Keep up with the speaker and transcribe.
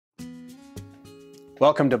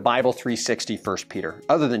Welcome to Bible 360 1 Peter.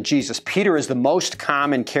 Other than Jesus, Peter is the most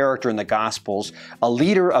common character in the Gospels, a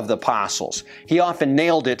leader of the apostles. He often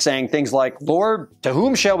nailed it, saying things like, "Lord, to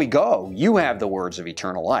whom shall we go? You have the words of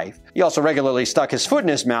eternal life." He also regularly stuck his foot in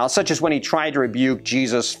his mouth, such as when he tried to rebuke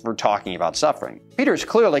Jesus for talking about suffering. Peter's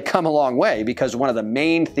clearly come a long way because one of the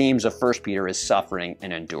main themes of 1 Peter is suffering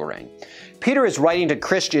and enduring. Peter is writing to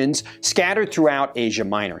Christians scattered throughout Asia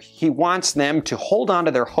Minor. He wants them to hold on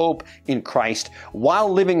to their hope in Christ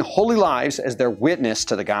while living holy lives as their witness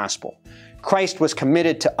to the gospel. Christ was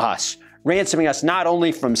committed to us, ransoming us not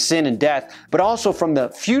only from sin and death, but also from the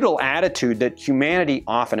futile attitude that humanity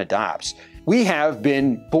often adopts. We have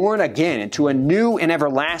been born again into a new and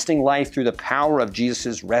everlasting life through the power of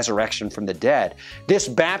Jesus' resurrection from the dead. This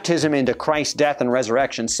baptism into Christ's death and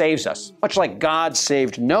resurrection saves us, much like God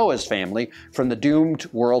saved Noah's family from the doomed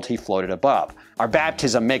world he floated above. Our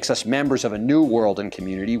baptism makes us members of a new world and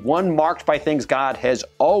community, one marked by things God has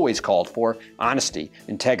always called for: honesty,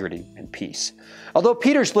 integrity, and peace. Although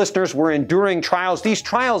Peter's listeners were enduring trials, these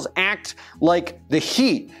trials act like the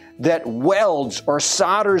heat that welds or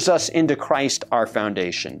solders us into Christ, our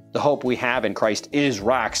foundation. The hope we have in Christ is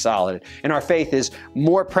rock solid, and our faith is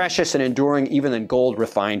more precious and enduring even than gold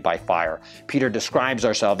refined by fire. Peter describes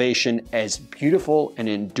our salvation as beautiful and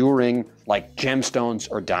enduring like gemstones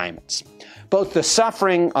or diamonds. Both the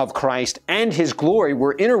suffering of Christ and his glory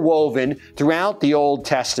were interwoven throughout the Old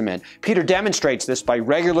Testament. Peter demonstrates this by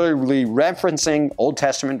regularly referencing Old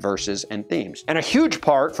Testament verses and themes. And a huge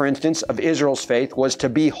part, for instance, of Israel's faith was to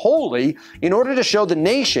be holy in order to show the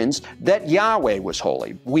nations that Yahweh was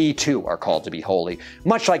holy. We too are called to be holy.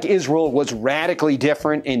 Much like Israel was radically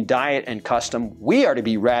different in diet and custom, we are to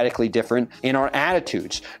be radically different in our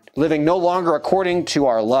attitudes, living no longer according to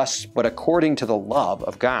our lusts, but according to the love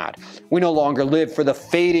of God. We no longer live for the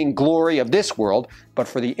fading glory of this world, but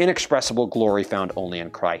for the inexpressible glory found only in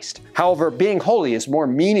Christ. However, being holy is more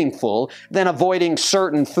meaningful than avoiding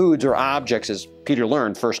certain foods or objects, as Peter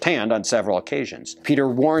learned firsthand on several occasions. Peter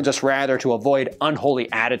warns us rather to avoid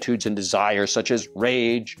unholy attitudes and desires such as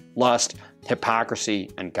rage, lust, hypocrisy,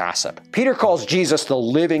 and gossip. Peter calls Jesus the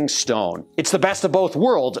living stone. It's the best of both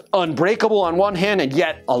worlds, unbreakable on one hand and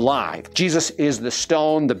yet alive. Jesus is the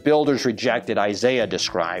stone the builders rejected, Isaiah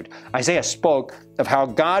described. Isaiah spoke of how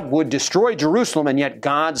God would destroy Jerusalem and yet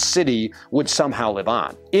God's city would somehow live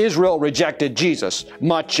on. Israel rejected Jesus,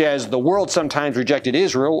 much as the world sometimes rejected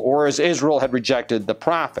Israel, or as Israel had rejected the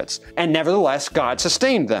prophets. And nevertheless, God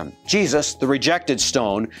sustained them. Jesus, the rejected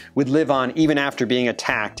stone, would live on even after being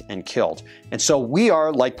attacked and killed. And so we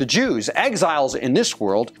are like the Jews, exiles in this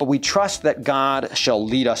world, but we trust that God shall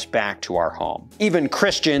lead us back to our home. Even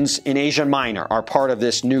Christians in Asia Minor are part of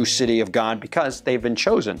this new city of God because they've been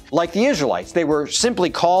chosen. Like the Israelites, they were simply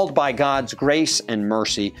called by God's grace and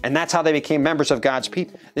mercy, and that's how they became members of God's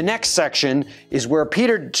people. The next section is where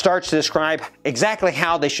Peter starts to describe exactly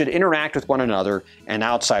how they should interact with one another and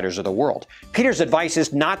outsiders of the world. Peter's advice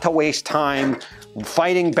is not to waste time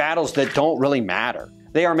fighting battles that don't really matter.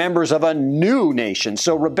 They are members of a new nation,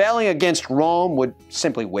 so rebelling against Rome would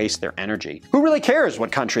simply waste their energy. Who really cares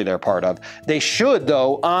what country they're part of? They should,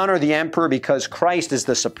 though, honor the emperor because Christ is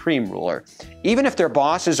the supreme ruler. Even if their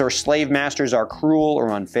bosses or slave masters are cruel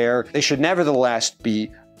or unfair, they should nevertheless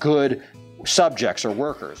be good subjects or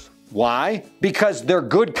workers. Why? Because their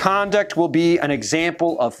good conduct will be an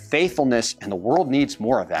example of faithfulness, and the world needs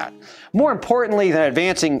more of that. More importantly than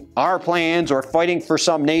advancing our plans or fighting for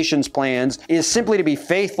some nation's plans is simply to be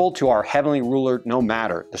faithful to our heavenly ruler no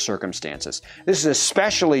matter the circumstances. This is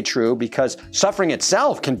especially true because suffering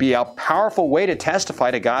itself can be a powerful way to testify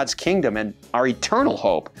to God's kingdom and our eternal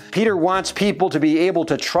hope. Peter wants people to be able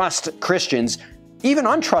to trust Christians, even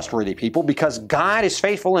untrustworthy people, because God is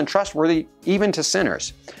faithful and trustworthy even to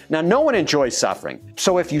sinners. Now, no one enjoys suffering,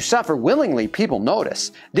 so if you suffer willingly, people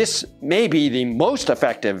notice. This may be the most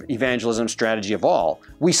effective evangelism strategy of all.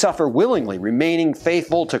 We suffer willingly, remaining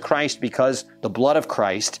faithful to Christ because the blood of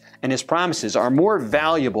Christ and his promises are more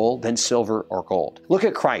valuable than silver or gold. Look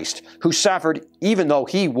at Christ, who suffered even though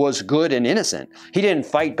he was good and innocent. He didn't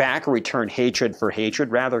fight back or return hatred for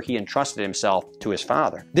hatred. Rather, he entrusted himself to his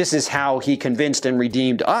Father. This is how he convinced and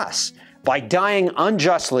redeemed us, by dying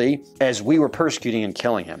unjustly as we were persecuting and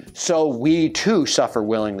killing him. So we too suffer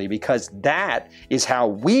willingly because that is how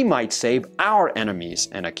we might save our enemies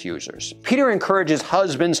and accusers. Peter encourages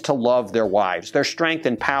husbands to love their wives. Their strength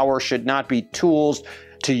and power should not be tools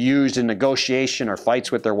to use in negotiation or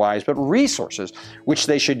fights with their wives, but resources which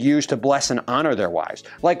they should use to bless and honor their wives.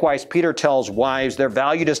 Likewise, Peter tells wives their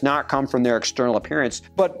value does not come from their external appearance,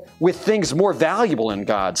 but with things more valuable in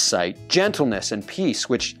God's sight, gentleness and peace,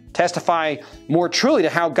 which testify more truly to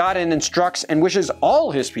how God instructs and wishes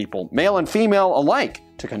all his people, male and female alike,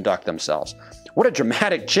 to conduct themselves. What a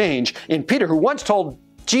dramatic change in Peter, who once told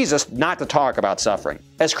Jesus not to talk about suffering.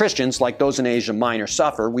 As Christians, like those in Asia Minor,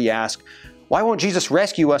 suffer, we ask, why won't Jesus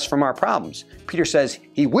rescue us from our problems? Peter says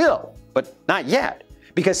he will, but not yet.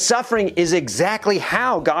 Because suffering is exactly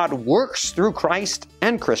how God works through Christ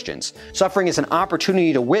and Christians. Suffering is an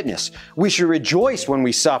opportunity to witness. We should rejoice when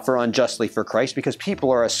we suffer unjustly for Christ because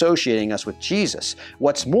people are associating us with Jesus.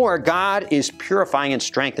 What's more, God is purifying and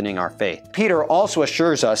strengthening our faith. Peter also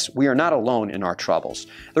assures us we are not alone in our troubles.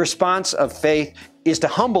 The response of faith is to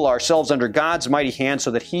humble ourselves under God's mighty hand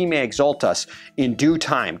so that he may exalt us in due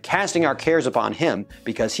time, casting our cares upon him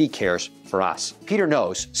because he cares for us. Peter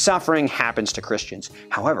knows suffering happens to Christians.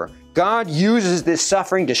 However, God uses this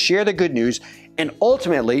suffering to share the good news and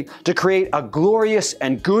ultimately to create a glorious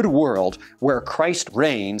and good world where Christ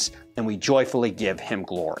reigns and we joyfully give him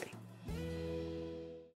glory.